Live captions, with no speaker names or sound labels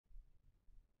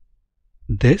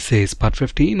This is part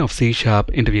 15 of C#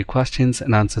 interview questions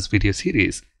and answers video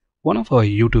series. One of our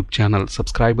YouTube channel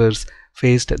subscribers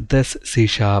faced this C#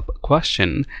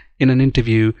 question in an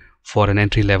interview for an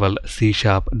entry-level C#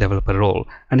 developer role.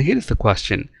 And here is the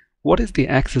question. What is the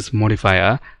access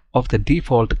modifier of the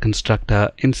default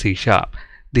constructor in C#?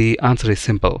 The answer is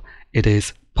simple. It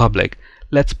is public.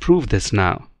 Let's prove this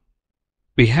now.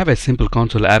 We have a simple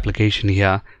console application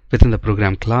here. Within the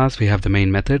program class, we have the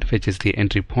main method, which is the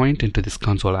entry point into this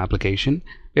console application.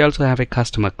 We also have a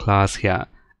customer class here.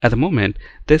 At the moment,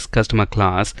 this customer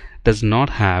class does not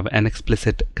have an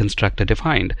explicit constructor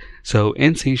defined. So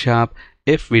in C#,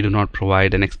 if we do not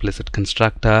provide an explicit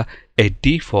constructor, a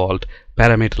default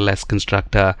parameterless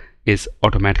constructor is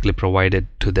automatically provided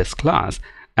to this class,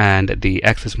 and the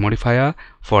access modifier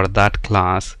for that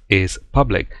class is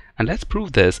public. And let's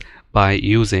prove this by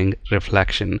using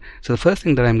reflection. So the first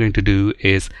thing that I'm going to do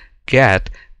is get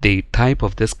the type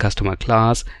of this customer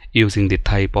class using the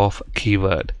type of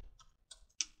keyword.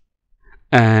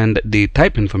 And the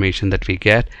type information that we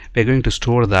get, we're going to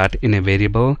store that in a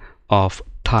variable of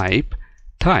type.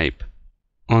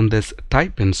 On this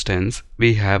type instance,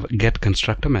 we have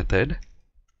getConstructor method.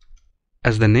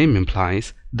 As the name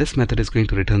implies, this method is going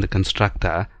to return the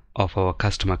constructor of our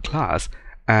customer class.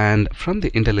 And from the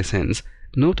IntelliSense,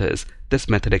 notice this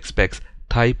method expects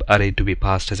type array to be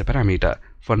passed as a parameter.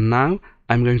 For now,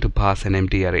 I'm going to pass an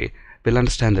empty array. We'll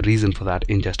understand the reason for that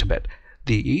in just a bit.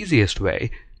 The easiest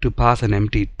way to pass an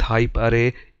empty type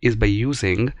array is by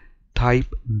using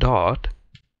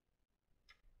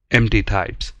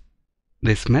type.emptyTypes.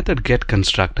 This method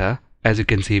getConstructor, as you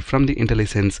can see from the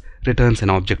IntelliSense, returns an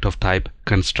object of type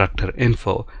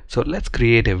constructor_info. So let's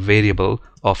create a variable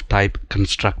of type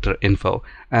constructor_info,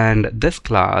 and this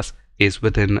class is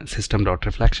within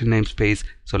system.reflection namespace.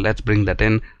 So let's bring that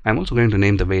in. I'm also going to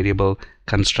name the variable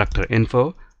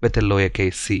constructor_info with a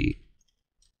lowercase c.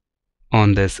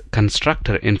 On this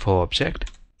constructor_info object,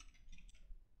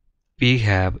 we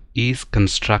have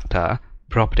isConstructor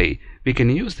property. We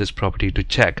can use this property to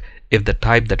check if the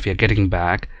type that we are getting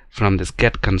back from this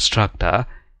getConstructor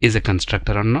is a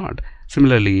constructor or not.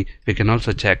 Similarly, we can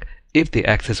also check if the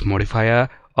access modifier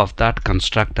of that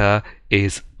constructor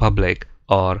is public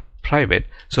or private.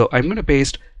 So I'm going to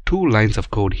paste 2 lines of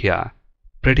code here.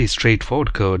 Pretty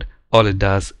straightforward code. All it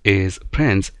does is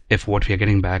prints if what we are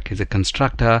getting back is a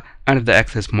constructor and if the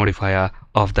access modifier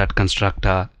of that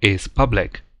constructor is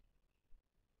public.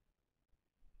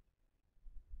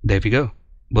 There we go.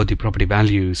 Both the property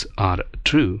values are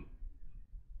true.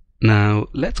 Now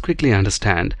let's quickly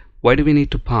understand why do we need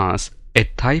to pass a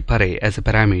type array as a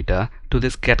parameter to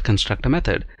this getConstructor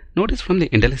method. Notice from the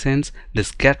IntelliSense,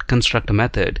 this getConstructor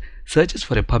method searches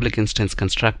for a public instance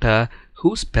constructor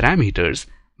whose parameters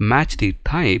match the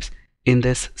types in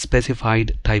this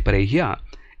specified type array here.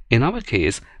 In our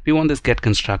case, we want this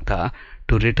getConstructor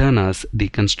to return us the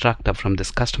constructor from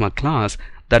this customer class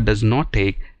that does not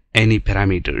take any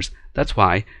parameters. That's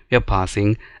why we are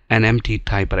passing an empty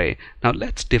type array. Now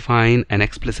let's define an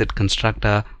explicit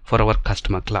constructor for our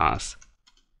customer class.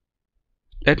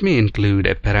 Let me include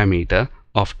a parameter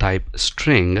of type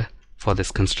string for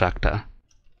this constructor.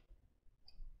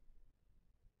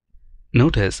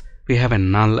 Notice we have a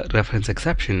null reference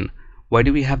exception. Why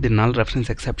do we have the null reference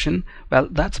exception? Well,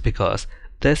 that's because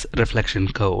this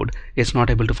reflection code is not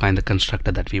able to find the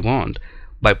constructor that we want.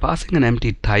 By passing an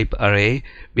empty type array,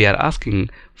 we are asking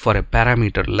for a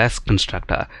parameterless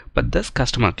constructor, but this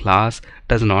customer class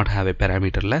does not have a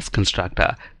parameterless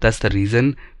constructor. That's the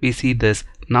reason we see this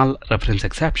null reference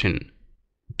exception.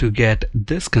 To get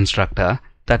this constructor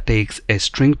that takes a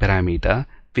string parameter,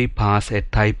 we pass a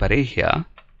type array here.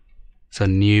 So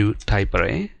new type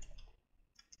array,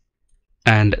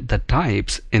 and the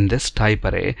types in this type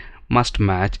array must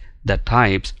match the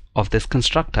types of this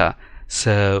constructor.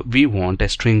 So we want a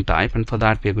string type, and for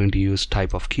that we are going to use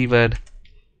type of keyword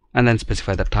and then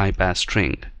specify the type as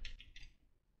string.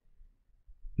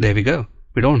 There we go.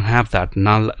 We don't have that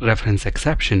null reference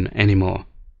exception anymore.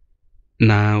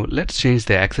 Now let's change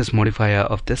the access modifier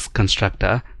of this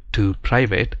constructor to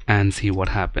private and see what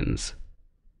happens.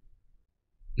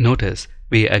 Notice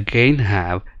we again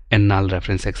have a null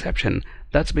reference exception.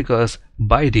 That's because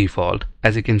by default,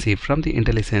 as you can see from the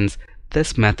IntelliSense,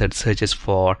 this method searches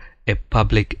for a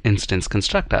public instance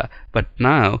constructor, but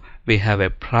now we have a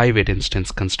private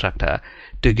instance constructor.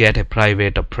 To get a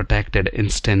private or protected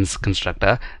instance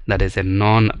constructor, that is a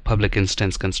non-public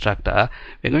instance constructor,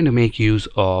 we're going to make use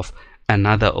of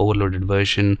another overloaded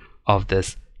version of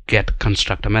this get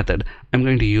constructor method, I'm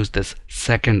going to use this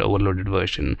second overloaded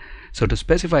version. So to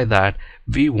specify that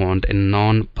we want a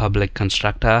non-public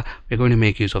constructor, we're going to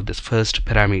make use of this first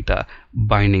parameter,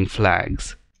 binding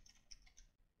flags.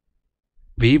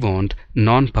 We want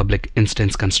non-public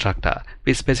instance constructor.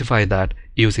 We specify that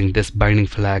using this binding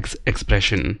flags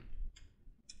expression.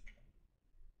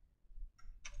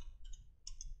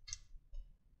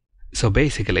 So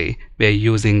basically, we are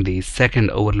using the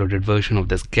second overloaded version of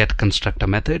this get constructor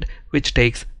method, which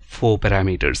takes 4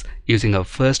 parameters. Using our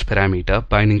first parameter,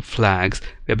 binding flags,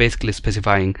 we are basically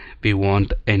specifying we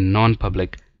want a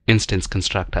non-public instance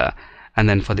constructor. And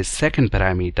then for the second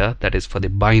parameter, that is for the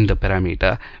binder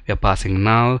parameter, we are passing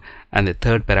null, and the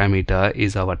third parameter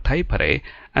is our type array,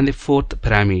 and the fourth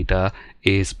parameter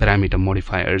is parameter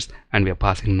modifiers, and we are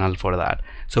passing null for that.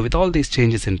 So with all these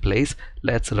changes in place,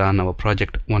 let's run our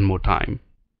project one more time.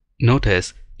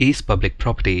 Notice isPublic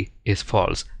property is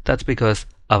false. That's because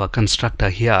our constructor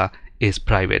here is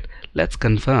private. Let's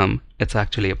confirm it's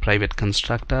actually a private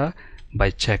constructor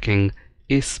by checking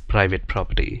isPrivate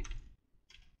property.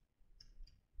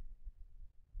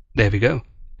 There we go.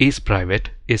 IsPrivate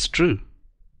is true.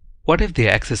 What if the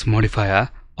access modifier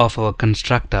of our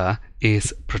constructor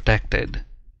is protected?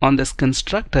 On this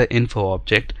constructor info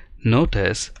object,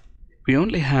 notice we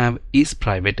only have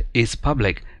isPrivate,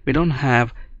 isPublic. We don't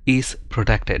have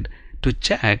isProtected. To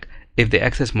check if the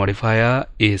access modifier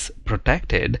is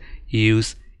protected,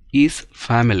 use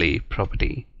isFamily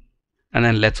property. And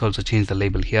then let's also change the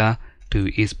label here to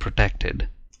isProtected.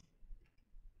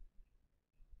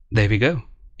 There we go.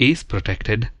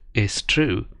 IsProtected is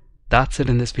true. That's it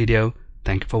in this video.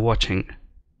 Thank you for watching.